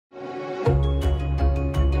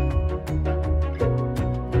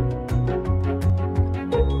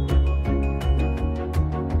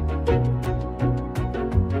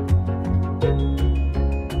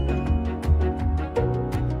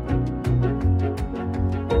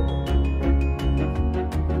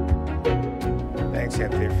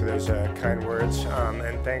for those kind words.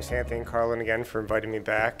 And thanks to Anthony and Carlin again for inviting me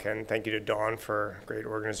back. And thank you to Dawn for a great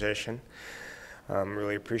organization.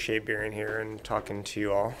 Really appreciate being here and talking to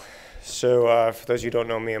you all. So for those of you who don't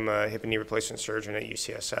know me, I'm a hip and knee replacement surgeon at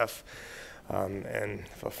UCSF and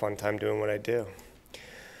have a fun time doing what I do.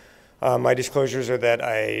 My disclosures are that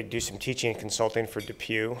I do some teaching and consulting for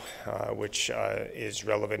DePuy, which is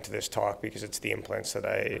relevant to this talk because it's the implants that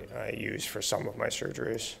I use for some of my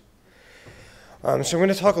surgeries. So I'm going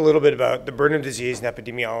to talk a little bit about the burden of disease and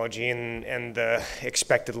epidemiology and the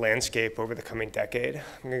expected landscape over the coming decade.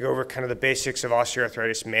 I'm going to go over kind of the basics of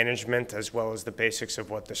osteoarthritis management as well as the basics of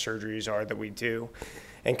what the surgeries are that we do,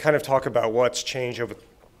 and kind of talk about what's changed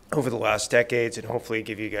over the last decades and hopefully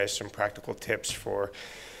give you guys some practical tips for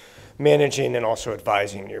managing and also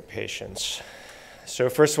advising your patients. So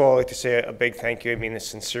first of all, I'd like to say a big thank you. I mean this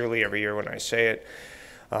sincerely every year when I say it.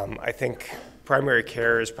 I think primary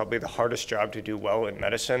care is probably the hardest job to do well in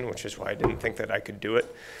medicine, which is why I didn't think that I could do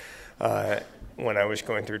it when I was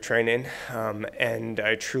going through training. And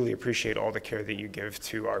I truly appreciate all the care that you give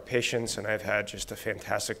to our patients, and I've had just a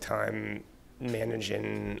fantastic time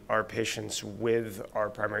managing our patients with our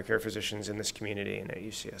primary care physicians in this community and at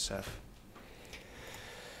UCSF.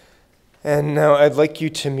 And now I'd like you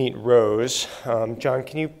to meet Rose. John,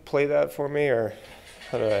 can you play that for me, or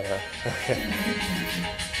how do I? Okay.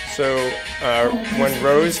 So when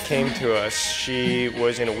Rose came to us, she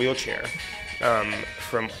was in a wheelchair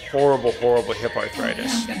from horrible hip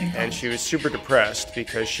arthritis, and she was super depressed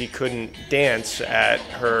because she couldn't dance at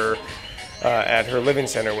her living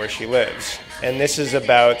center where she lives. And this is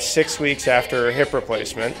about 6 weeks after her hip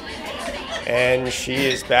replacement, and she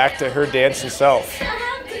is back to her dancing self.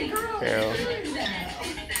 You know,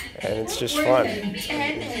 and it's just fun.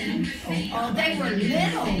 Oh, they were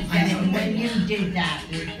little when you did that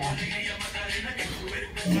with them.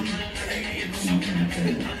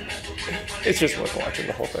 It's just worth watching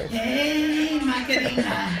the whole thing. Hey,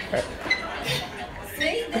 Macarena.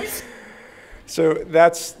 See this? So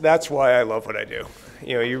that's why I love what I do.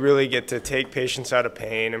 You know, you really get to take patients out of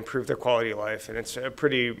pain, improve their quality of life, and it's a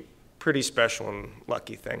pretty special and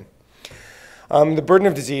lucky thing. The burden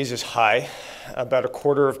of disease is high. About a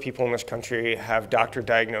quarter of people in this country have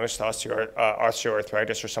doctor-diagnosed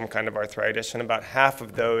osteoarthritis or some kind of arthritis, and about half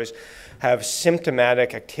of those have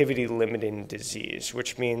symptomatic activity-limiting disease,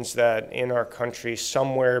 which means that in our country,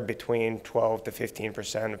 somewhere between 12 to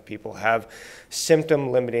 15% of people have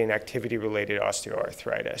symptom-limiting activity-related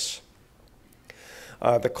osteoarthritis.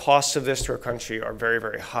 The costs of this to our country are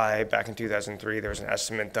very high. Back in 2003, there was an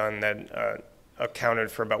estimate done that accounted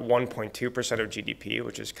for about 1.2% of GDP,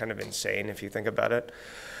 which is kind of insane if you think about it.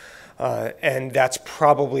 And that's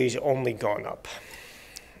probably only gone up.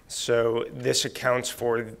 So this accounts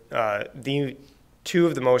for the two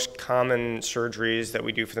of the most common surgeries that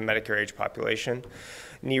we do for the Medicare age population.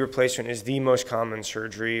 Knee replacement is the most common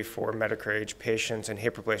surgery for Medicare age patients, and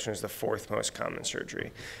hip replacement is the fourth most common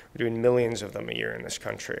surgery. We're doing millions of them a year in this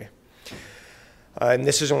country. And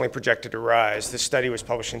this is only projected to rise. This study was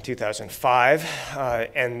published in 2005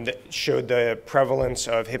 and showed the prevalence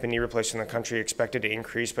of hip and knee replacement in the country expected to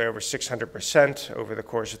increase by over 600% over the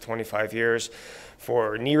course of 25 years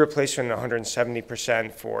for knee replacement and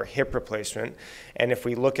 170% for hip replacement. And if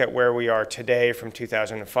we look at where we are today from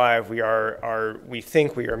 2005, we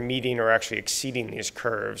think we are meeting or actually exceeding these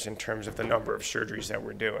curves in terms of the number of surgeries that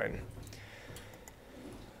we're doing.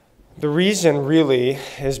 The reason really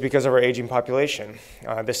is because of our aging population.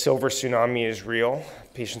 The silver tsunami is real.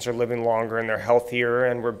 Patients are living longer and they're healthier,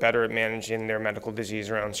 and we're better at managing their medical disease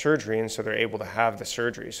around surgery, and so they're able to have the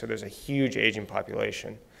surgery. So there's a huge aging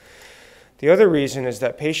population. The other reason is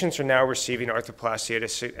that patients are now receiving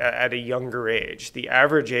arthroplasty at a younger age. The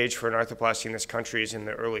average age for an arthroplasty in this country is in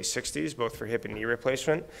the early 60s, both for hip and knee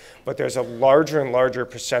replacement, but there's a larger and larger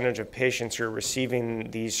percentage of patients who are receiving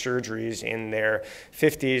these surgeries in their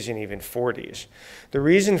 50s and even 40s. The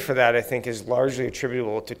reason for that, I think, is largely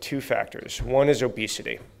attributable to two factors. One is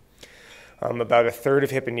obesity. About a third of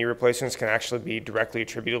hip and knee replacements can actually be directly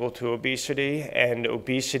attributable to obesity, and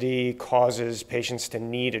obesity causes patients to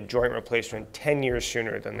need a joint replacement 10 years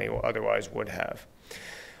sooner than they otherwise would have.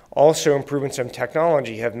 Also, improvements in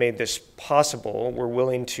technology have made this possible. We're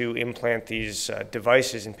willing to implant these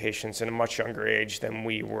devices in patients at a much younger age than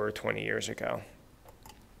we were 20 years ago.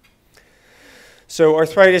 So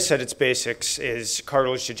arthritis at its basics is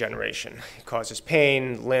cartilage degeneration. It causes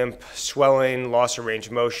pain, limp, swelling, loss of range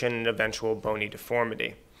of motion, and eventual bony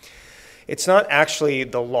deformity. It's not actually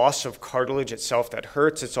the loss of cartilage itself that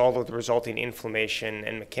hurts, it's all of the resulting inflammation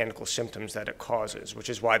and mechanical symptoms that it causes, which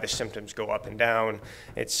is why the symptoms go up and down.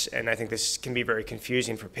 And I think this can be very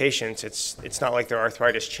confusing for patients. It's not like their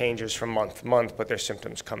arthritis changes from month to month, but their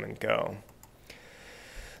symptoms come and go.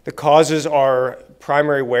 The causes are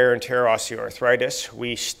primary wear and tear osteoarthritis.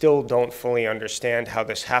 We still don't fully understand how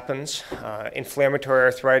this happens. Inflammatory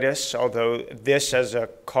arthritis, although this as a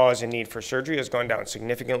cause and need for surgery has gone down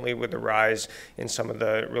significantly with the rise in some of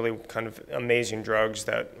the really kind of amazing drugs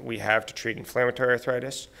that we have to treat inflammatory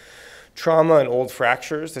arthritis. Trauma and old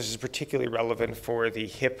fractures, this is particularly relevant for the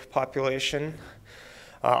hip population.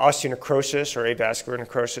 Osteonecrosis or avascular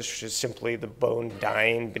necrosis, which is simply the bone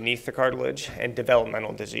dying beneath the cartilage, and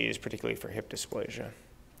developmental disease, particularly for hip dysplasia.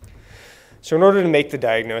 So in order to make the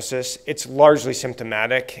diagnosis, it's largely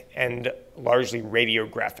symptomatic and largely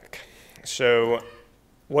radiographic. So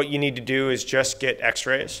what you need to do is just get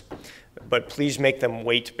x-rays, but please make them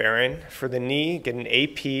weight-bearing. For the knee, get an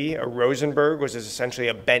AP, a Rosenberg, which is essentially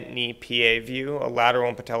a bent knee PA view, a lateral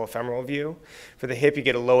and patellofemoral view. For the hip, you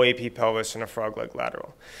get a low AP pelvis and a frog leg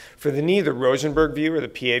lateral. For the knee, the Rosenberg view or the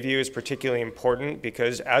PA view is particularly important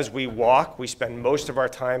because as we walk, we spend most of our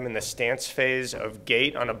time in the stance phase of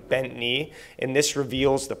gait on a bent knee, and this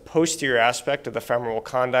reveals the posterior aspect of the femoral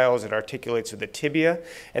condyle as it articulates with the tibia,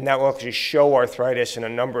 and that will actually show arthritis in a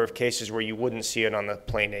number of cases where you wouldn't see it on the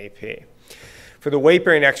plain AP. For the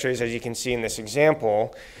weight-bearing x-rays, as you can see in this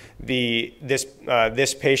example,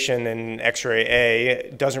 this patient in x-ray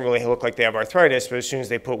A doesn't really look like they have arthritis, but as soon as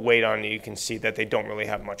they put weight on it, you can see that they don't really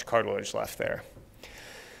have much cartilage left there.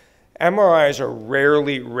 MRIs are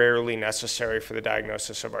rarely necessary for the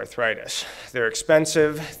diagnosis of arthritis. They're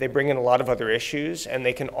expensive, they bring in a lot of other issues, and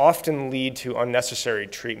they can often lead to unnecessary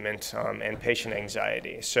treatment and patient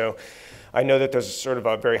anxiety. So I know that there's sort of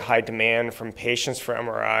a very high demand from patients for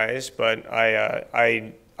MRIs, but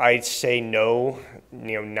I say no,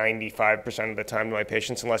 95% of the time to my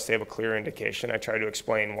patients unless they have a clear indication. I try to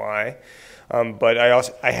explain why. But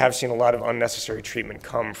I have seen a lot of unnecessary treatment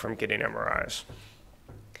come from getting MRIs.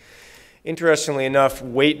 Interestingly enough,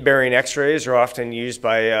 weight-bearing x-rays are often used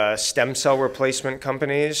by stem cell replacement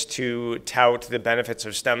companies to tout the benefits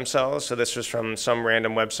of stem cells. So this was from some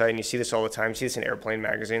random website, and you see this all the time. You see this in airplane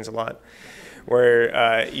magazines a lot,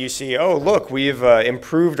 where you see, oh, look, we've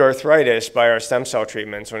improved arthritis by our stem cell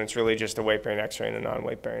treatments, when it's really just a weight-bearing x-ray and a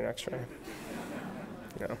non-weight-bearing x-ray.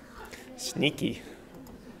 Sneaky.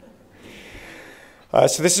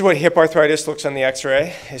 So this is what hip arthritis looks on the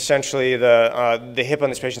x-ray. Essentially, the hip on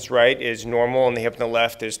this patient's right is normal and the hip on the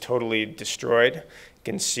left is totally destroyed. You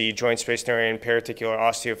can see joint space area and perarticular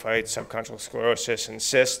osteophytes, subcondylar sclerosis, and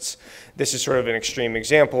cysts. This is sort of an extreme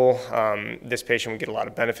example. This patient would get a lot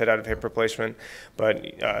of benefit out of hip replacement, but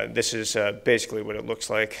this is basically what it looks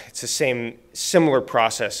like. It's the similar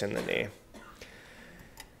process in the knee.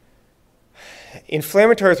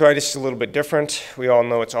 Inflammatory arthritis is a little bit different. We all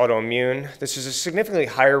know it's autoimmune. This is a significantly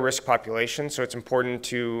higher risk population, so it's important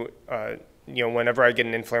to, whenever I get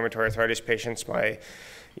an inflammatory arthritis patient, my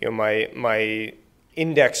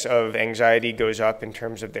index of anxiety goes up in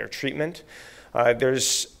terms of their treatment.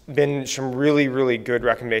 There's been some really good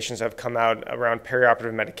recommendations that have come out around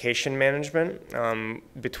perioperative medication management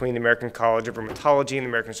between the American College of Rheumatology and the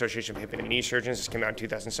American Association of Hip and Knee Surgeons. This came out in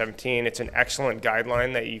 2017. It's an excellent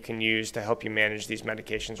guideline that you can use to help you manage these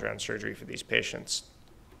medications around surgery for these patients.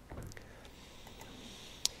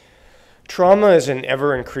 Trauma is an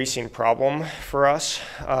ever-increasing problem for us.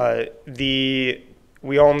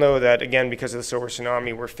 We all know that, again, because of the silver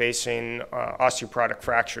tsunami, we're facing osteoporotic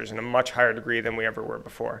fractures in a much higher degree than we ever were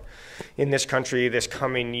before. In this country, this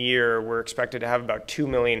coming year, we're expected to have about 2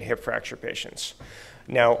 million hip fracture patients.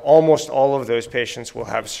 Now, almost all of those patients will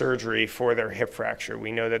have surgery for their hip fracture.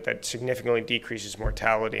 We know that that significantly decreases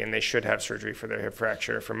mortality, and they should have surgery for their hip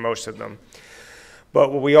fracture for most of them.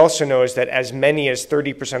 But what we also know is that as many as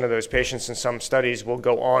 30% of those patients in some studies will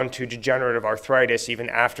go on to degenerative arthritis even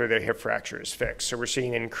after their hip fracture is fixed. So we're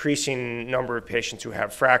seeing an increasing number of patients who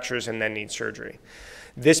have fractures and then need surgery.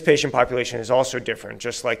 This patient population is also different,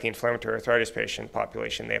 just like the inflammatory arthritis patient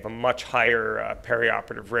population. They have a much higher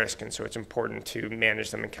perioperative risk, and so it's important to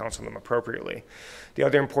manage them and counsel them appropriately. The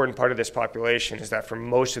other important part of this population is that for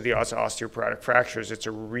most of the osteoporotic fractures, it's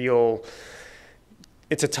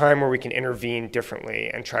a time where we can intervene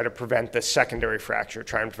differently and try to prevent the secondary fracture,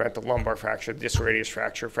 try and prevent the lumbar fracture, the distal radius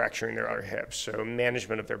fracture, fracturing their other hips. So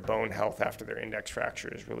management of their bone health after their index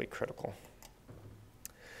fracture is really critical.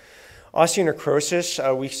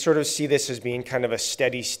 Osteonecrosis, we sort of see this as being kind of a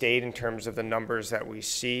steady state in terms of the numbers that we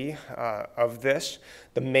see of this.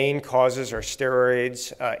 The main causes are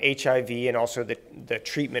steroids, HIV, and also the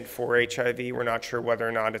treatment for HIV. We're not sure whether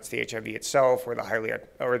or not it's the HIV itself or the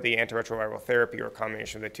antiretroviral therapy or a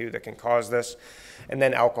combination of the two that can cause this. And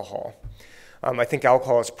then alcohol. I think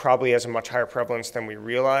alcohol probably has a much higher prevalence than we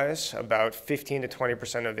realize. About 15 to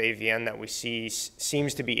 20% of AVN that we see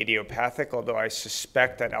seems to be idiopathic, although I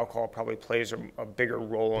suspect that alcohol probably plays a bigger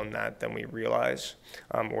role in that than we realize,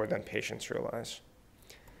 or than patients realize.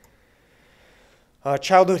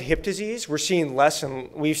 Childhood hip disease, we've seen less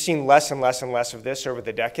and less of this over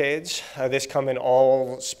the decades. This come in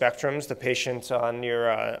all spectrums. The patient on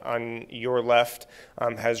your left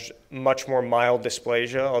has much more mild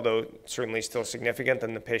dysplasia, although certainly still significant,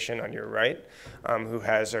 than the patient on your right, who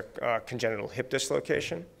has a congenital hip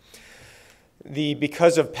dislocation.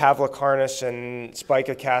 Because of pavlocarnis and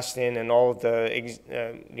spicacastin and all of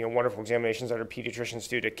the wonderful examinations that our pediatricians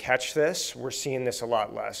do to catch this, we're seeing this a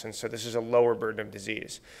lot less, and so this is a lower burden of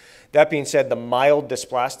disease. That being said, the mild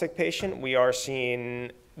dysplastic patient, we are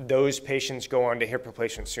seeing those patients go on to hip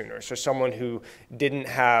replacement sooner. So someone who didn't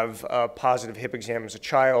have a positive hip exam as a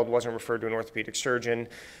child, wasn't referred to an orthopedic surgeon,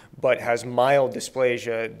 but has mild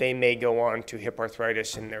dysplasia, they may go on to hip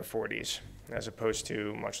arthritis in their 40s, as opposed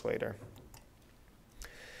to much later.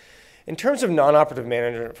 In terms of non-operative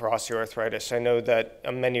management for osteoarthritis, I know that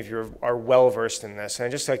many of you are well versed in this, and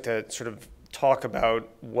I'd just like to sort of talk about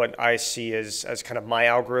what I see as kind of my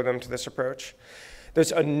algorithm to this approach.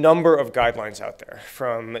 There's a number of guidelines out there,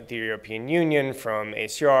 from the European Union, from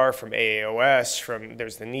ACR, from AAOS,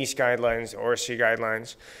 there's the NICE guidelines, the ORC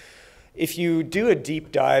guidelines. If you do a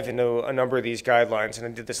deep dive into a number of these guidelines, and I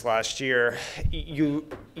did this last year, you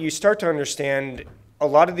start to understand a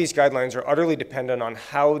lot of these guidelines are utterly dependent on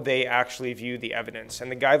how they actually view the evidence.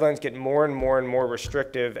 And the guidelines get more and more and more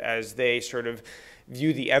restrictive as they sort of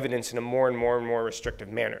view the evidence in a more and more and more restrictive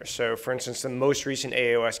manner. So for instance, the most recent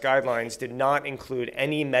AAOS guidelines did not include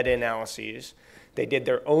any meta-analyses. They did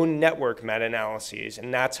their own network meta-analyses,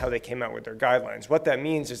 and that's how they came out with their guidelines. What that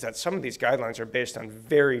means is that some of these guidelines are based on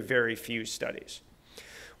very, very few studies.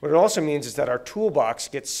 What it also means is that our toolbox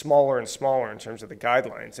gets smaller and smaller in terms of the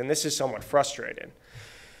guidelines, and this is somewhat frustrating.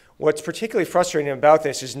 What's particularly frustrating about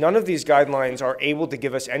this is none of these guidelines are able to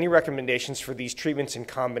give us any recommendations for these treatments in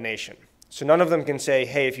combination. So none of them can say,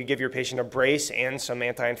 hey, if you give your patient a brace and some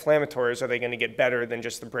anti-inflammatories, are they going to get better than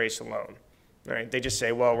just the brace alone? Right? They just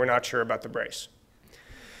say, well, we're not sure about the brace.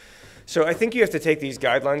 So I think you have to take these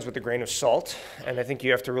guidelines with a grain of salt, and I think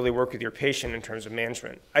you have to really work with your patient in terms of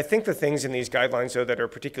management. I think the things in these guidelines, though, that are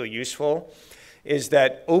particularly useful is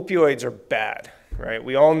that opioids are bad, right?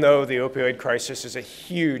 We all know the opioid crisis is a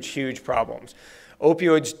huge, huge problem.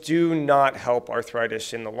 Opioids do not help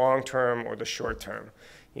arthritis in the long term or the short term.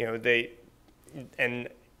 And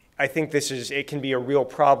I think it can be a real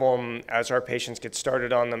problem as our patients get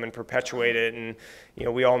started on them and perpetuate it. And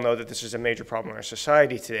we all know that this is a major problem in our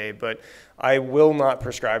society today, but I will not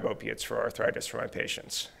prescribe opiates for arthritis for my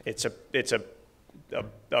patients. It's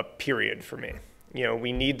a period for me.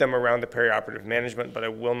 We need them around the perioperative management, but I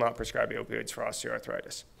will not prescribe opioids for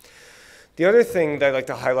osteoarthritis. The other thing that I'd like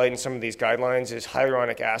to highlight in some of these guidelines is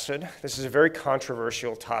hyaluronic acid. This is a very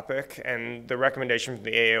controversial topic, and the recommendation from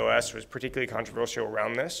the AAOS was particularly controversial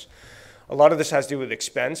around this. A lot of this has to do with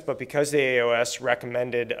expense, but because the AAOS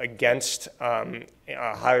recommended against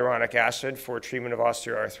hyaluronic acid for treatment of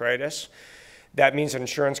osteoarthritis, that means that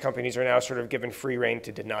insurance companies are now sort of given free rein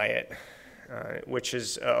to deny it. Which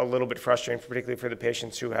is a little bit frustrating, particularly for the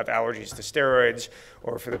patients who have allergies to steroids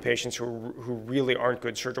or for the patients who really aren't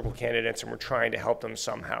good surgical candidates and we're trying to help them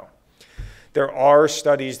somehow. There are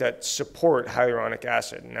studies that support hyaluronic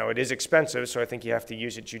acid. Now, it is expensive, so I think you have to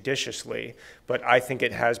use it judiciously, but I think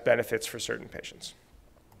it has benefits for certain patients.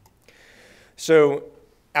 So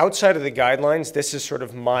outside of the guidelines, this is sort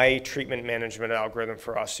of my treatment management algorithm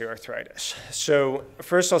for osteoarthritis. So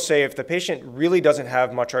first I'll say if the patient really doesn't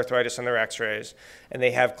have much arthritis on their x-rays and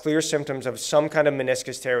they have clear symptoms of some kind of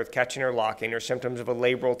meniscus tear with catching or locking or symptoms of a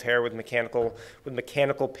labral tear with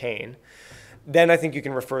mechanical pain, then I think you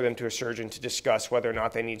can refer them to a surgeon to discuss whether or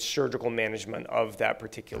not they need surgical management of that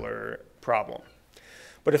particular problem.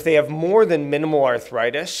 But if they have more than minimal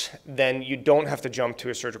arthritis, then you don't have to jump to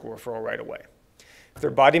a surgical referral right away. If their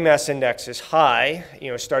body mass index is high,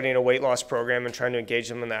 starting a weight loss program and trying to engage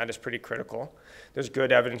them in that is pretty critical. There's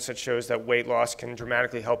good evidence that shows that weight loss can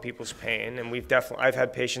dramatically help people's pain, and I've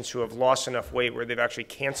had patients who have lost enough weight where they've actually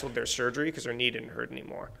canceled their surgery because their knee didn't hurt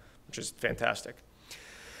anymore, which is fantastic.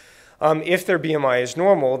 If their BMI is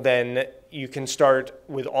normal, then you can start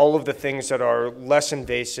with all of the things that are less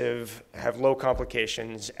invasive, have low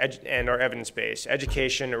complications, and are evidence-based.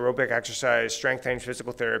 Education, aerobic exercise, strength training,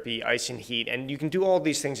 physical therapy, ice and heat, and you can do all of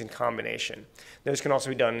these things in combination. Those can also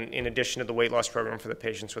be done in addition to the weight loss program for the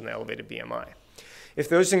patients with an elevated BMI. If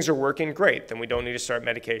those things are working, great, then we don't need to start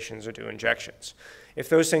medications or do injections. If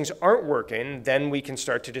those things aren't working, then we can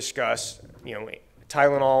start to discuss,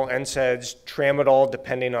 Tylenol, NSAIDs, tramadol,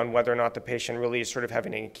 depending on whether or not the patient really is sort of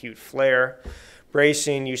having an acute flare,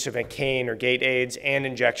 bracing, use of a cane or gait aids, and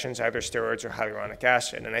injections, either steroids or hyaluronic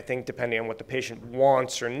acid. And I think depending on what the patient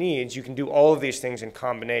wants or needs, you can do all of these things in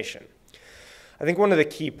combination. I think one of the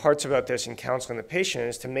key parts about this in counseling the patient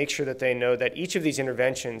is to make sure that they know that each of these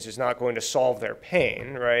interventions is not going to solve their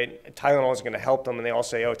pain, right? Tylenol is going to help them, and they all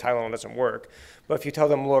say, oh, Tylenol doesn't work. But if you tell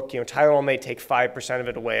them, look, Tylenol may take 5% of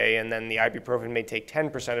it away, and then the ibuprofen may take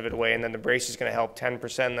 10% of it away, and then the brace is going to help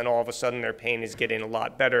 10%, and then all of a sudden their pain is getting a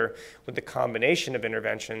lot better with the combination of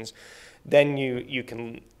interventions, then you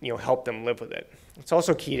can help them live with it. It's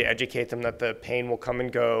also key to educate them that the pain will come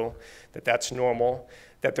and go, that that's normal,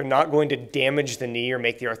 that they're not going to damage the knee or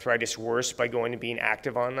make the arthritis worse by going to being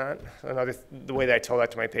active on that. The way that I tell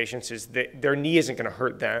that to my patients is that their knee isn't going to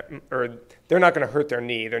hurt them, or they're not going to hurt their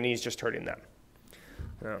knee's just hurting them.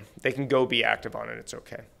 They can go be active on it, it's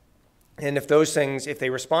okay. And if they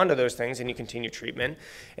respond to those things, and you continue treatment,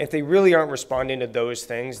 if they really aren't responding to those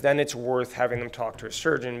things, then it's worth having them talk to a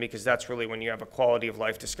surgeon, because that's really when you have a quality of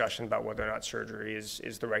life discussion about whether or not surgery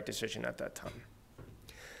is the right decision at that time.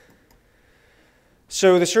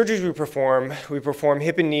 So the surgeries we perform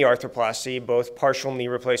hip and knee arthroplasty, both partial knee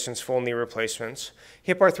replacements, full knee replacements.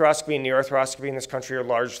 Hip arthroscopy and knee arthroscopy in this country are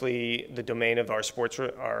largely the domain of our sports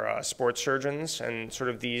surgeons, and sort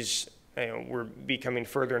of these, we're becoming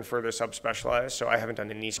further and further subspecialized, so I haven't done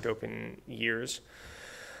a knee scope in years.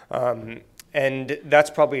 And that's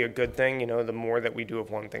probably a good thing, the more that we do of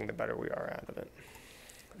one thing, the better we are out of it.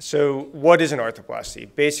 So what is an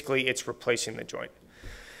arthroplasty? Basically, it's replacing the joint.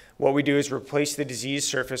 What we do is replace the diseased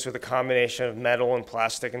surface with a combination of metal and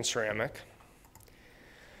plastic and ceramic.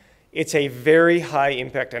 It's a very high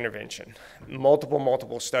impact intervention.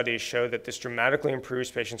 Multiple studies show that this dramatically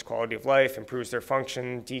improves patients' quality of life, improves their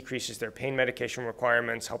function, decreases their pain medication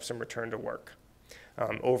requirements, helps them return to work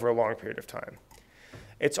over a long period of time.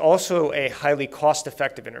 It's also a highly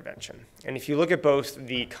cost-effective intervention. And if you look at both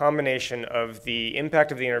the combination of the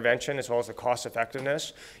impact of the intervention as well as the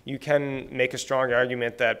cost-effectiveness, you can make a strong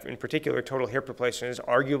argument that, in particular, total hip replacement is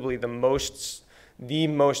arguably the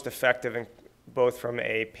most effective, both from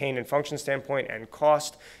a pain and function standpoint and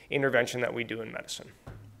cost, intervention that we do in medicine.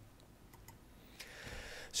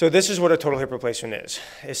 So this is what a total hip replacement is.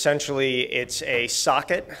 Essentially, it's a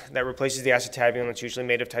socket that replaces the acetabulum that's usually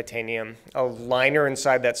made of titanium, a liner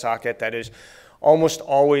inside that socket that is almost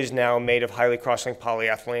always now made of highly cross-linked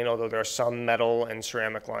polyethylene, although there are some metal and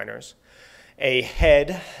ceramic liners, a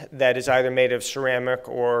head that is either made of ceramic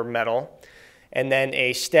or metal, and then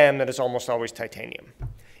a stem that is almost always titanium.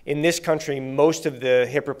 In this country, most of the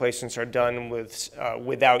hip replacements are done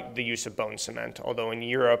without the use of bone cement, although in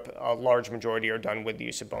Europe, a large majority are done with the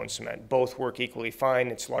use of bone cement. Both work equally fine.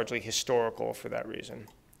 It's largely historical for that reason.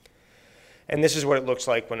 And this is what it looks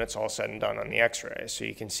like when it's all said and done on the x-ray. So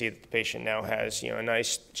you can see that the patient now has a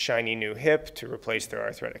nice, shiny new hip to replace their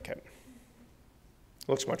arthritic hip.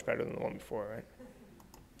 Looks much better than the one before, right?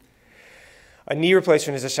 A knee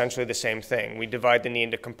replacement is essentially the same thing. We divide the knee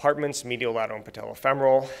into compartments, medial, lateral, and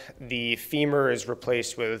patellofemoral. The femur is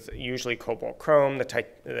replaced with usually cobalt chrome.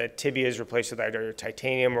 The tibia is replaced with either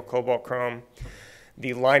titanium or cobalt chrome.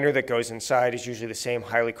 The liner that goes inside is usually the same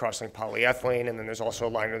highly cross-linked polyethylene, and then there's also a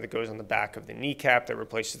liner that goes on the back of the kneecap that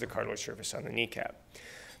replaces the cartilage surface on the kneecap.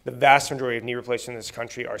 The vast majority of knee replacements in this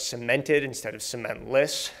country are cemented instead of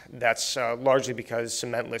cementless. That's largely because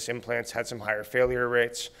cementless implants had some higher failure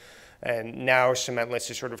rates. And now cementless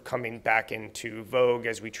is sort of coming back into vogue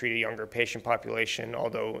as we treat a younger patient population,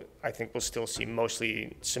 although I think we'll still see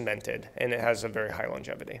mostly cemented, and it has a very high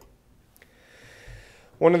longevity.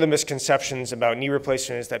 One of the misconceptions about knee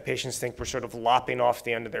replacement is that patients think we're sort of lopping off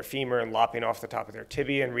the end of their femur and lopping off the top of their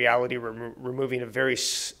tibia. In reality, we're removing a very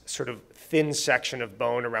sort of thin section of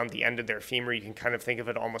bone around the end of their femur. You can kind of think of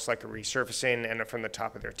it almost like a resurfacing and from the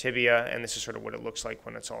top of their tibia, and this is sort of what it looks like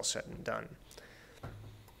when it's all said and done.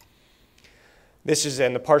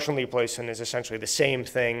 And the partial knee replacement is essentially the same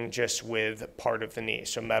thing, just with part of the knee,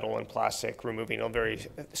 so metal and plastic, removing a very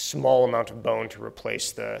small amount of bone to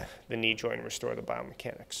replace the knee joint and restore the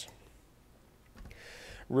biomechanics.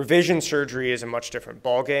 Revision surgery is a much different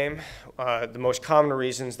ballgame. The most common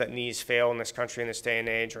reasons that knees fail in this country in this day and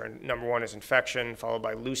age are, number one is infection, followed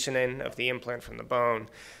by loosening of the implant from the bone,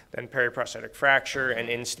 then periprosthetic fracture and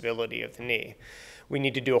instability of the knee. We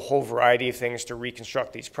need to do a whole variety of things to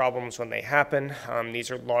reconstruct these problems when they happen. These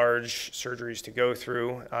are large surgeries to go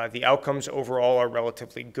through. The outcomes overall are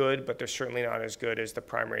relatively good, but they're certainly not as good as the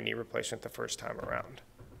primary knee replacement the first time around.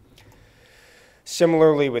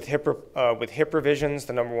 Similarly, with hip revisions,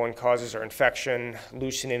 the number one causes are infection,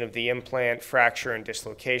 loosening of the implant, fracture, and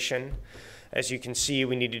dislocation. As you can see,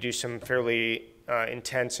 we need to do some fairly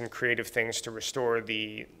intense and creative things to restore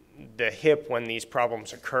the hip when these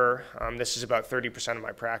problems occur. This is about 30% of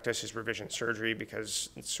my practice is revision surgery because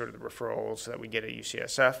it's sort of the referrals that we get at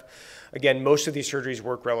UCSF. Again, most of these surgeries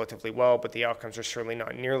work relatively well, but the outcomes are certainly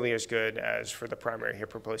not nearly as good as for the primary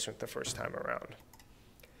hip replacement the first time around.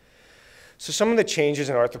 So some of the changes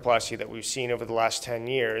in arthroplasty that we've seen over the last 10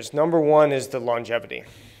 years, number one is the longevity.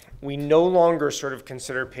 We no longer sort of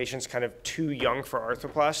consider patients kind of too young for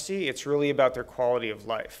arthroplasty. It's really about their quality of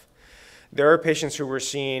life. There are patients who we're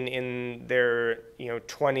seeing in their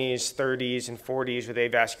 20s, 30s, and 40s with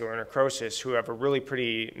avascular necrosis who have a really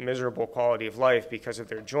pretty miserable quality of life because of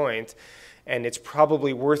their joint. And it's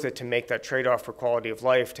probably worth it to make that trade-off for quality of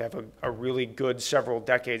life to have a really good several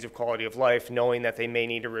decades of quality of life, knowing that they may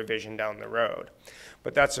need a revision down the road.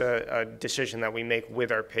 But that's a decision that we make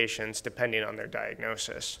with our patients depending on their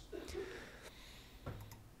diagnosis.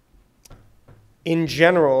 In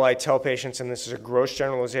general, I tell patients, and this is a gross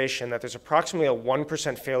generalization, that there's approximately a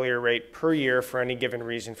 1% failure rate per year for any given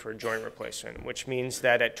reason for a joint replacement, which means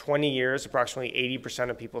that at 20 years, approximately 80%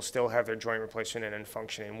 of people still have their joint replacement and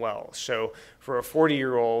functioning well. So for a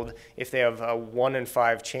 40-year-old, if they have a 1 in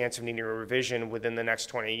 5 chance of needing a revision within the next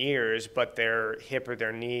 20 years, but their hip or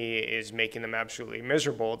their knee is making them absolutely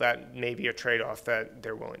miserable, that may be a trade-off that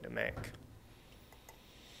they're willing to make.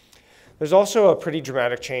 There's also a pretty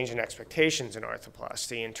dramatic change in expectations in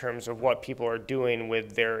arthroplasty in terms of what people are doing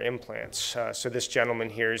with their implants. So this gentleman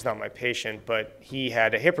here is not my patient, but he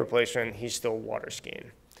had a hip replacement. He's still water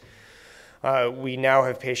skiing. We now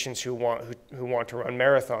have patients who want to run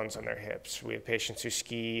marathons on their hips. We have patients who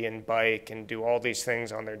ski and bike and do all these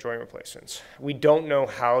things on their joint replacements. We don't know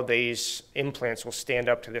how these implants will stand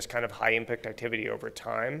up to this kind of high impact activity over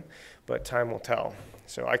time, but time will tell.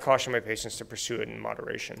 So I caution my patients to pursue it in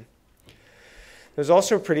moderation. There's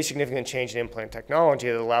also a pretty significant change in implant technology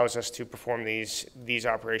that allows us to perform these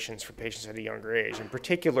operations for patients at a younger age. In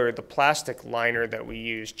particular, the plastic liner that we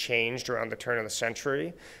use changed around the turn of the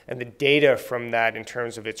century, and the data from that in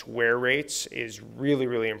terms of its wear rates is really,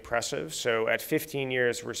 really impressive. So at 15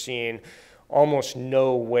 years, we're seeing almost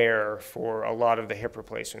no wear for a lot of the hip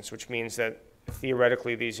replacements, which means that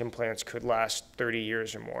theoretically these implants could last 30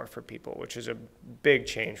 years or more for people, which is a big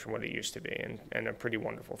change from what it used to be and a pretty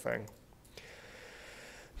wonderful thing.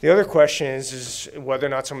 The other question is whether or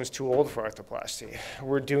not someone's too old for arthroplasty.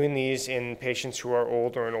 We're doing these in patients who are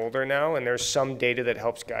older and older now, and there's some data that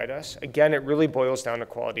helps guide us. Again, it really boils down to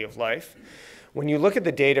quality of life. When you look at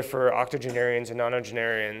the data for octogenarians and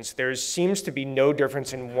nonagenarians, there seems to be no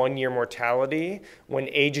difference in 1-year mortality when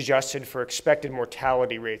age adjusted for expected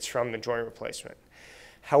mortality rates from the joint replacement.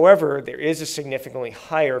 However, there is a significantly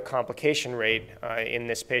higher complication rate in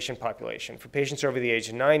this patient population. For patients over the age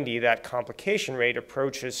of 90, that complication rate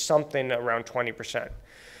approaches something around 20%.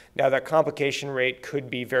 Now, that complication rate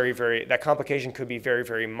could be very, very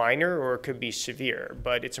minor, or it could be severe.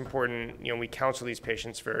 But it's important, we counsel these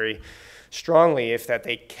patients very strongly if that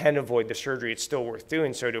they can avoid the surgery. It's still worth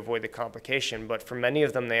doing so to avoid the complication. But for many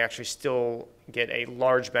of them, they actually still get a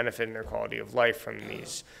large benefit in their quality of life from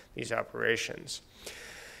these operations.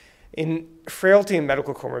 In frailty and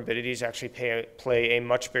medical comorbidities actually play a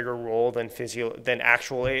much bigger role than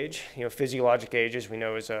actual age. Physiologic age, as we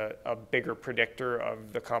know, is a bigger predictor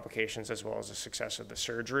of the complications as well as the success of the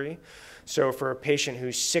surgery. So for a patient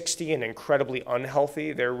who's 60 and incredibly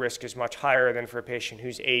unhealthy, their risk is much higher than for a patient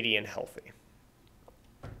who's 80 and healthy.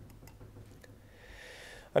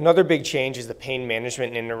 Another big change is the pain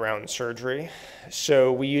management in and around surgery.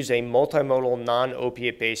 So we use a multimodal,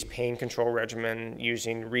 non-opiate-based pain control regimen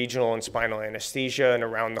using regional and spinal anesthesia and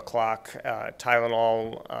around-the-clock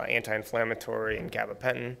Tylenol, anti-inflammatory, and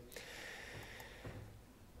gabapentin.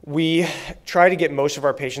 We try to get most of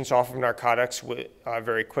our patients off of narcotics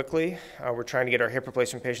very quickly. We're trying to get our hip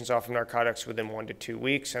replacement patients off of narcotics within 1 to 2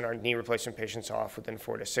 weeks, and our knee replacement patients off within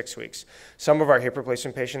 4 to 6 weeks. Some of our hip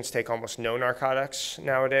replacement patients take almost no narcotics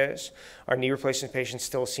nowadays. Our knee replacement patients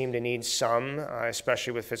still seem to need some,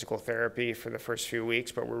 especially with physical therapy for the first few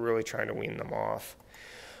weeks, but we're really trying to wean them off.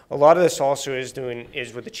 A lot of this also is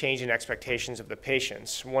with the change in expectations of the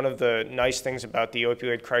patients. One of the nice things about the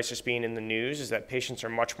opioid crisis being in the news is that patients are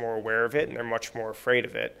much more aware of it and they're much more afraid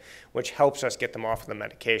of it, which helps us get them off of the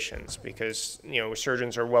medications because,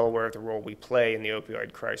 surgeons are well aware of the role we play in the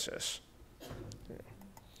opioid crisis.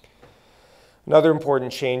 Another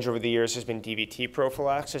important change over the years has been DVT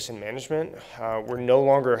prophylaxis and management. We're no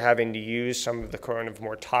longer having to use some of the kind of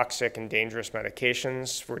more toxic and dangerous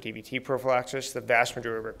medications for DVT prophylaxis. The vast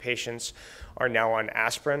majority of our patients are now on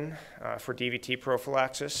aspirin for DVT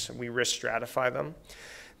prophylaxis. We risk stratify them.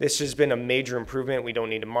 This has been a major improvement. We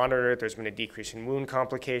don't need to monitor it. There's been a decrease in wound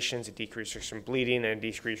complications, a decreased risk from bleeding, and a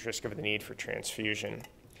decreased risk of the need for transfusion.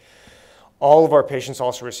 All of our patients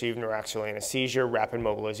also receive neuroaxial anesthesia, rapid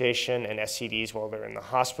mobilization, and SCDs while they're in the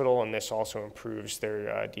hospital, and this also improves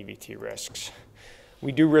their DVT risks.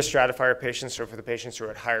 We do risk stratify our patients, so for the patients who are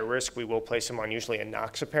at higher risk, we will place them on usually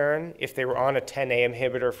enoxaparin. If they were on a 10A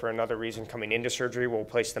inhibitor for another reason coming into surgery, we'll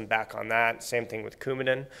place them back on that. Same thing with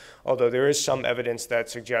Coumadin, although there is some evidence that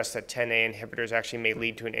suggests that 10A inhibitors actually may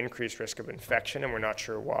lead to an increased risk of infection, and we're not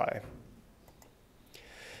sure why.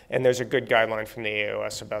 And there's a good guideline from the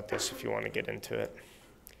AOS about this if you want to get into it.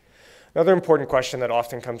 Another important question that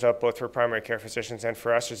often comes up both for primary care physicians and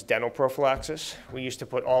for us is dental prophylaxis. We used to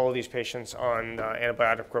put all of these patients on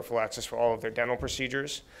antibiotic prophylaxis for all of their dental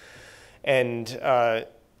procedures. And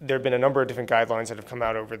there have been a number of different guidelines that have come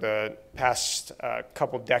out over the past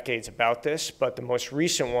couple decades about this, but the most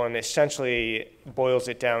recent one essentially boils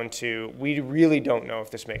it down to we really don't know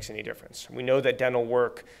if this makes any difference. We know that dental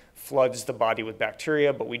work floods the body with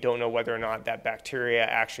bacteria, but we don't know whether or not that bacteria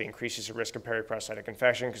actually increases the risk of periprosthetic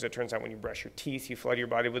infection because it turns out when you brush your teeth, you flood your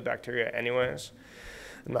body with bacteria anyways.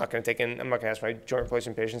 I'm not going to ask my joint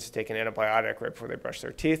replacement patients to take an antibiotic right before they brush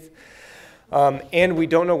their teeth. And we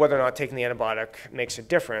don't know whether or not taking the antibiotic makes a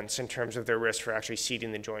difference in terms of their risk for actually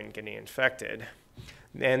seeding the joint and getting infected.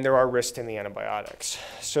 And there are risks in the antibiotics.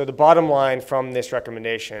 So the bottom line from this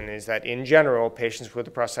recommendation is that in general, patients with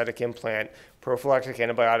a prosthetic implant, prophylactic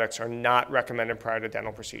antibiotics are not recommended prior to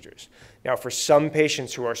dental procedures. Now, for some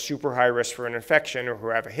patients who are super high risk for an infection or who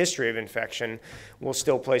have a history of infection, we'll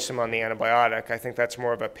still place them on the antibiotic. I think that's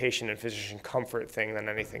more of a patient and physician comfort thing than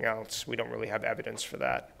anything else. We don't really have evidence for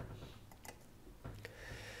that.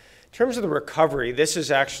 In terms of the recovery, this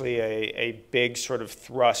is actually a big sort of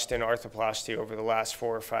thrust in arthroplasty over the last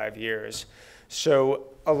 4 or 5 years. So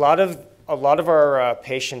a lot of our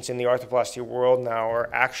patients in the arthroplasty world now are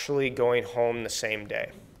actually going home the same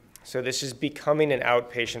day. So this is becoming an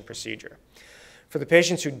outpatient procedure. For the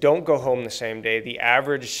patients who don't go home the same day, the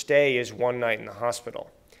average stay is 1 night in the hospital.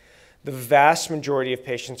 The vast majority of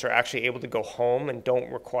patients are actually able to go home and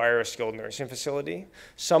don't require a skilled nursing facility.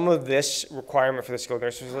 Some of this requirement for the skilled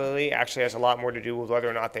nursing facility actually has a lot more to do with whether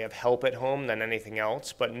or not they have help at home than anything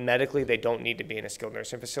else, but medically they don't need to be in a skilled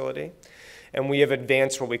nursing facility. And we have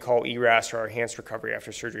advanced what we call ERAS, or our Enhanced Recovery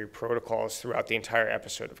After Surgery protocols, throughout the entire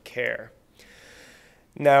episode of care.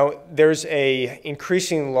 Now, there's a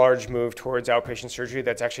increasingly large move towards outpatient surgery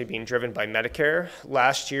that's actually being driven by Medicare.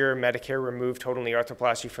 Last year, Medicare removed total knee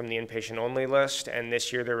arthroplasty from the inpatient-only list, and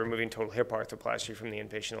this year they're removing total hip arthroplasty from the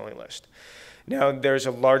inpatient-only list. Now, there's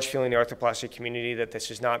a large feeling in the arthroplasty community that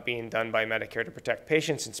this is not being done by Medicare to protect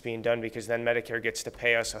patients. It's being done because then Medicare gets to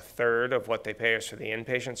pay us 1/3 of what they pay us for the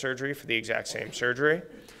inpatient surgery for the exact same surgery.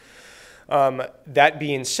 That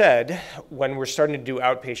being said, when we're starting to do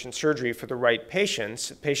outpatient surgery for the right patients,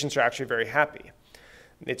 patients are actually very happy.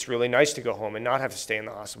 It's really nice to go home and not have to stay in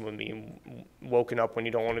the hospital and be woken up when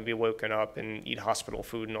you don't want to be woken up and eat hospital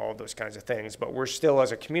food and all of those kinds of things. But we're still,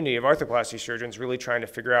 as a community of arthroplasty surgeons, really trying to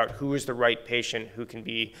figure out who is the right patient who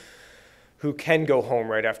can go home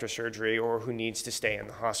right after surgery or who needs to stay in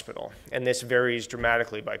the hospital. And this varies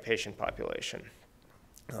dramatically by patient population.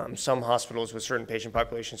 Some hospitals with certain patient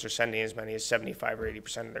populations are sending as many as 75 or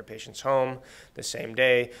 80% of their patients home the same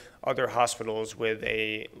day. Other hospitals with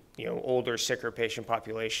a older, sicker patient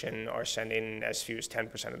population are sending as few as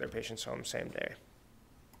 10% of their patients home same day.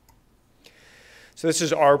 So this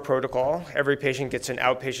is our protocol. Every patient gets an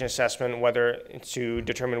outpatient assessment to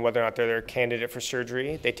determine whether or not they're a candidate for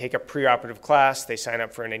surgery. They take a preoperative class. They sign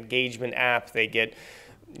up for an engagement app. They get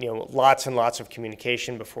lots and lots of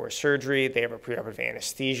communication before surgery. They have a preoperative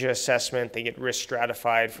anesthesia assessment. They get risk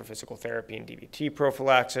stratified for physical therapy and DVT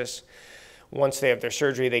prophylaxis. Once they have their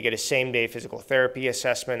surgery, they get a same-day physical therapy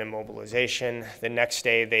assessment and mobilization. The next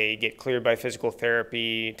day, they get cleared by physical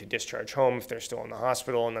therapy to discharge home if they're still in the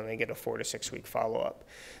hospital, and then they get a 4 to 6 week follow-up.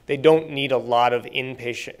 They don't need a lot of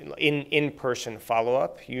in-person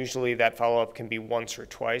follow-up. Usually that follow-up can be once or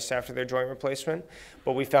twice after their joint replacement,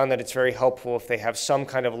 but we found that it's very helpful if they have some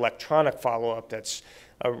kind of electronic follow-up that's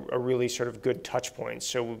a really sort of good touch point.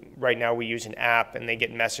 So right now we use an app, and they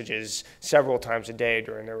get messages several times a day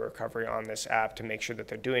during their recovery on this app to make sure that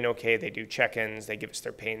they're doing okay. They do check-ins, they give us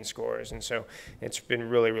their pain scores, and so it's been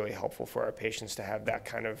really, really helpful for our patients to have that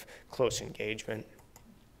kind of close engagement.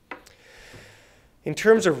 In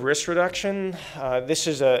terms of risk reduction, this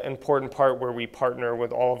is an important part where we partner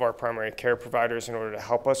with all of our primary care providers in order to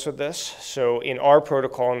help us with this. So in our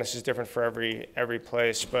protocol, and this is different for every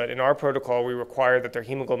place, but in our protocol, we require that their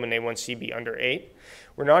hemoglobin A1C be under 8.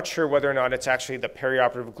 We're not sure whether or not it's actually the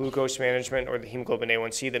perioperative glucose management or the hemoglobin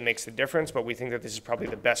A1C that makes the difference, but we think that this is probably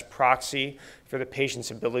the best proxy for the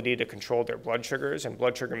patient's ability to control their blood sugars, and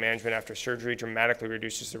blood sugar management after surgery dramatically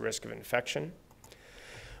reduces the risk of infection.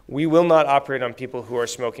 We will not operate on people who are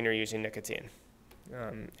smoking or using nicotine.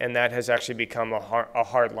 And that has actually become a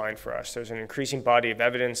hard line for us. There's an increasing body of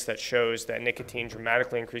evidence that shows that nicotine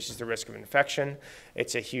dramatically increases the risk of infection.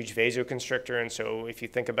 It's a huge vasoconstrictor, and so if you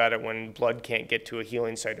think about it, when blood can't get to a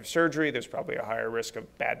healing site of surgery, there's probably a higher risk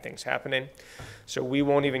of bad things happening. So we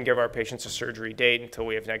won't even give our patients a surgery date until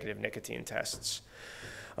we have negative nicotine tests.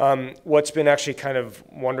 What's been actually kind of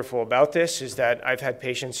wonderful about this is that I've had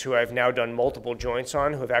patients who I've now done multiple joints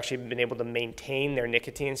on who have actually been able to maintain their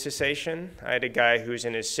nicotine cessation. I had a guy who's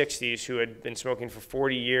in his 60s who had been smoking for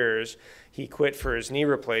 40 years. He quit for his knee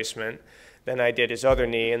replacement. Then I did his other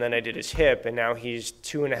knee, and then I did his hip, and now he's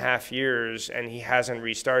 2.5 years, and he hasn't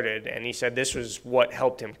restarted. And he said this was what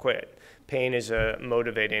helped him quit. Pain is very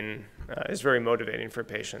motivating for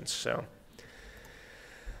patients. So.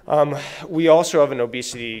 We also have an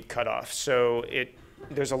obesity cutoff. So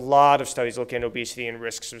there's a lot of studies looking at obesity and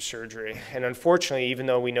risks of surgery. And unfortunately, even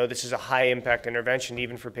though we know this is a high impact intervention,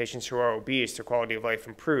 even for patients who are obese, their quality of life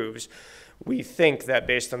improves. We think that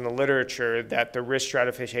based on the literature that the risk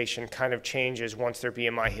stratification kind of changes once their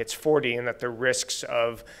BMI hits 40, and that the risks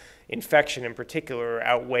of infection in particular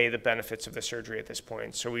outweigh the benefits of the surgery at this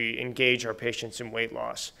point. So we engage our patients in weight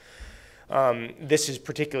loss. This is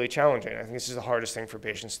particularly challenging. I think this is the hardest thing for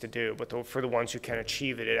patients to do, but for the ones who can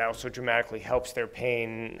achieve it, it also dramatically helps their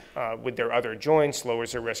pain with their other joints,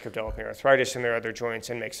 lowers their risk of developing arthritis in their other joints,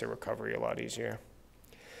 and makes their recovery a lot easier.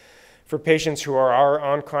 For patients who are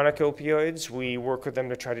on chronic opioids, we work with them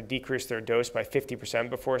to try to decrease their dose by 50%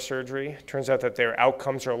 before surgery. Turns out that their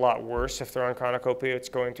outcomes are a lot worse if they're on chronic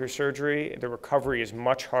opioids going through surgery. The recovery is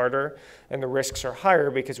much harder, and the risks are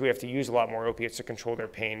higher because we have to use a lot more opiates to control their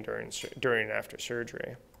pain during and after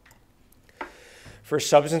surgery. For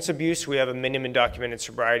substance abuse, we have a minimum documented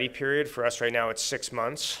sobriety period. For us right now, it's 6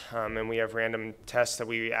 months, and we have random tests that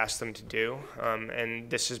we ask them to do. And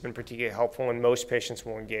this has been particularly helpful, and most patients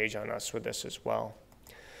will engage on us with this as well.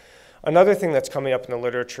 Another thing that's coming up in the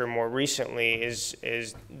literature more recently is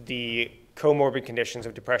the comorbid conditions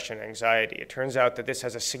of depression and anxiety. It turns out that this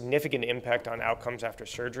has a significant impact on outcomes after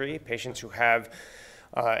surgery. Patients who have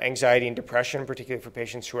anxiety and depression, particularly for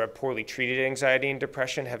patients who have poorly treated anxiety and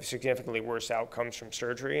depression, have significantly worse outcomes from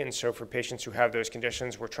surgery. And so for patients who have those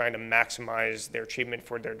conditions, we're trying to maximize their treatment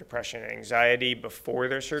for their depression and anxiety before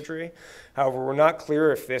their surgery. However, we're not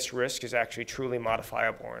clear if this risk is actually truly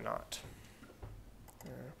modifiable or not.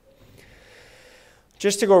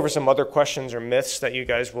 Just to go over some other questions or myths that you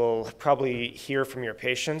guys will probably hear from your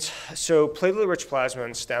patients. So platelet-rich plasma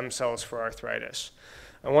and stem cells for arthritis.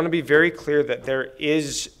 I want to be very clear that there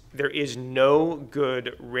is no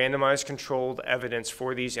good randomized controlled evidence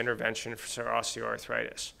for these interventions for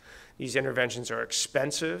osteoarthritis. These interventions are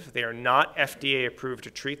expensive. They are not FDA approved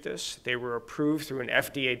to treat this. They were approved through an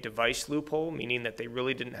FDA device loophole, meaning that they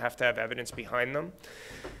really didn't have to have evidence behind them.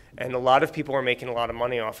 And a lot of people are making a lot of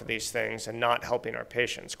money off of these things and not helping our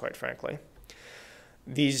patients, quite frankly.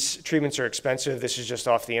 These treatments are expensive. This is just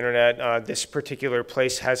off the internet. This particular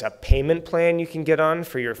place has a payment plan you can get on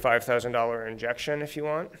for your $5,000 injection if you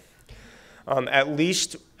want. At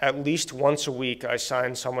least once a week, I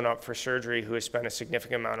sign someone up for surgery who has spent a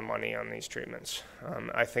significant amount of money on these treatments.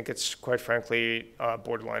 I think it's quite frankly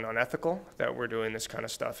borderline unethical that we're doing this kind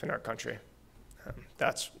of stuff in our country.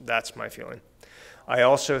 That's my feeling. I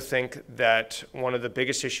also think that one of the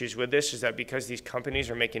biggest issues with this is that because these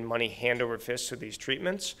companies are making money hand over fist with these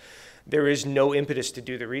treatments, there is no impetus to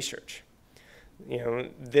do the research. You know,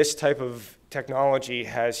 this type of technology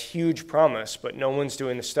has huge promise, but no one's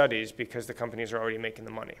doing the studies because the companies are already making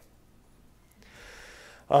the money.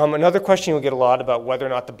 Another question you'll get a lot about whether or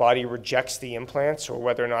not the body rejects the implants or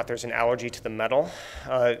whether or not there's an allergy to the metal.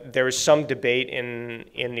 There is some debate in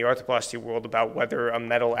the arthroplasty world about whether a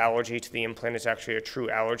metal allergy to the implant is actually a true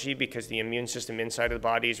allergy because the immune system inside of the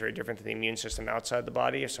body is very different than the immune system outside the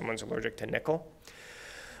body if someone's allergic to nickel.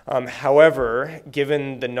 However,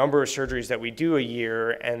 given the number of surgeries that we do a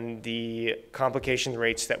year and the complication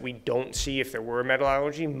rates that we don't see if there were a metal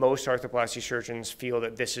allergy, most arthroplasty surgeons feel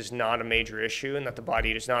that this is not a major issue and that the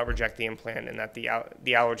body does not reject the implant and that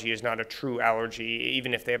the allergy is not a true allergy,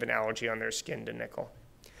 even if they have an allergy on their skin to nickel.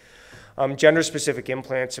 Gender-specific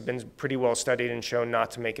implants have been pretty well studied and shown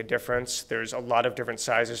not to make a difference. There's a lot of different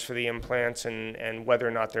sizes for the implants, and whether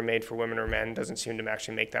or not they're made for women or men doesn't seem to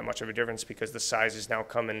actually make that much of a difference because the sizes now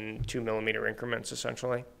come in 2 mm increments,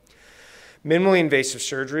 essentially. Minimally invasive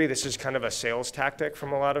surgery, this is kind of a sales tactic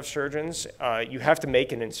from a lot of surgeons. You have to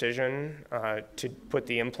make an incision to put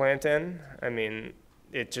the implant in. I mean,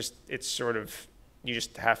 it's sort of, you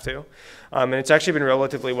just have to. And it's actually been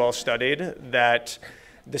relatively well studied that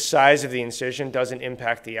the size of the incision doesn't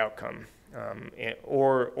impact the outcome,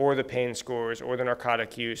 or the pain scores, or the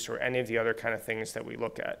narcotic use, or any of the other kind of things that we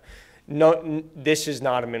look at. No, this is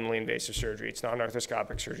not a minimally invasive surgery. It's not an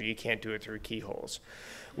arthroscopic surgery. You can't do it through keyholes.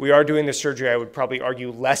 We are doing this surgery, I would probably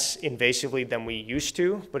argue, less invasively than we used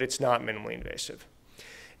to, but it's not minimally invasive.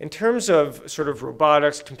 In terms of sort of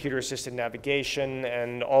robotics, computer-assisted navigation,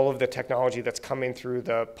 and all of the technology that's coming through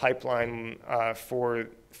the pipeline for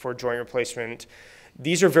joint replacement,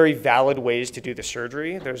 these are very valid ways to do the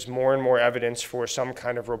surgery. There's more and more evidence for some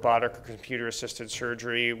kind of robotic or computer-assisted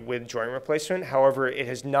surgery with joint replacement. However, it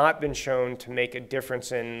has not been shown to make a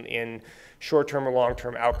difference in short-term or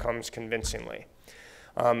long-term outcomes convincingly.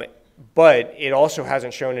 But it also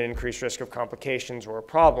hasn't shown an increased risk of complications or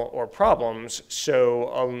problems.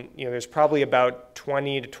 So there's probably about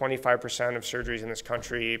 20 to 25% of surgeries in this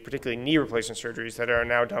country, particularly knee replacement surgeries, that are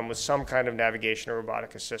now done with some kind of navigation or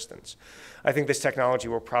robotic assistance. I think this technology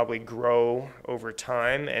will probably grow over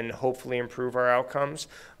time and hopefully improve our outcomes.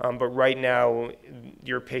 But right now,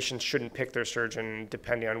 your patients shouldn't pick their surgeon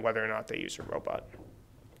depending on whether or not they use a robot.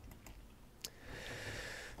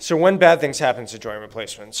 So when bad things happen to joint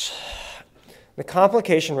replacements, the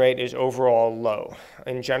complication rate is overall low.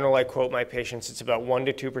 In general, I quote my patients, it's about 1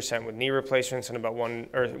 to 2% with knee replacements and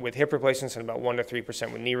with hip replacements and about 1 to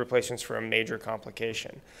 3% with knee replacements for a major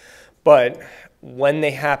complication. But when they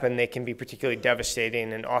happen, they can be particularly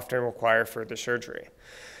devastating and often require further surgery.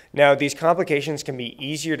 Now, these complications can be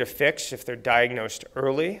easier to fix if they're diagnosed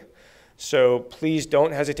early. So please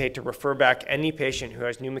don't hesitate to refer back any patient who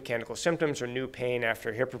has new mechanical symptoms or new pain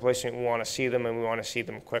after hip replacement. We want to see them, and we want to see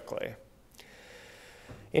them quickly.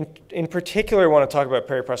 In particular, I want to talk about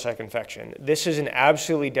periprosthetic infection. This is an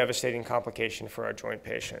absolutely devastating complication for our joint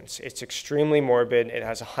patients. It's extremely morbid. It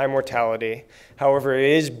has a high mortality. However, it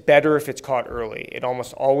is better if it's caught early. It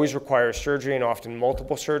almost always requires surgery and often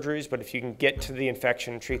multiple surgeries, but if you can get to the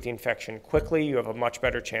infection, treat the infection quickly, you have a much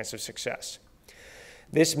better chance of success.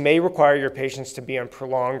 This may require your patients to be on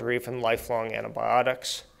prolonged or even lifelong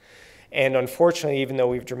antibiotics. And unfortunately, even though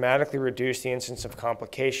we've dramatically reduced the incidence of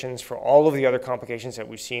complications for all of the other complications that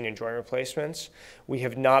we've seen in joint replacements, we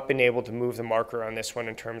have not been able to move the marker on this one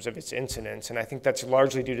in terms of its incidence. And I think that's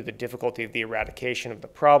largely due to the difficulty of the eradication of the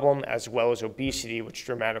problem, as well as obesity, which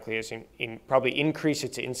dramatically has probably increased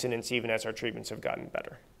its incidence even as our treatments have gotten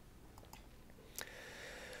better.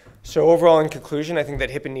 So overall, in conclusion, I think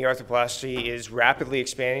that hip and knee arthroplasty is rapidly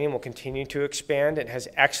expanding and will continue to expand. It has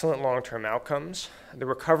excellent long-term outcomes. The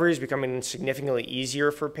recovery is becoming significantly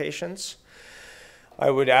easier for patients.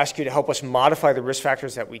 I would ask you to help us modify the risk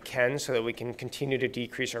factors that we can so that we can continue to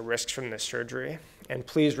decrease our risks from this surgery. And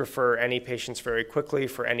please refer any patients very quickly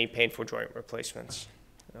for any painful joint replacements.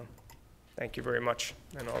 Thank you very much,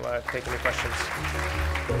 and I'll take any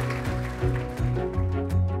questions.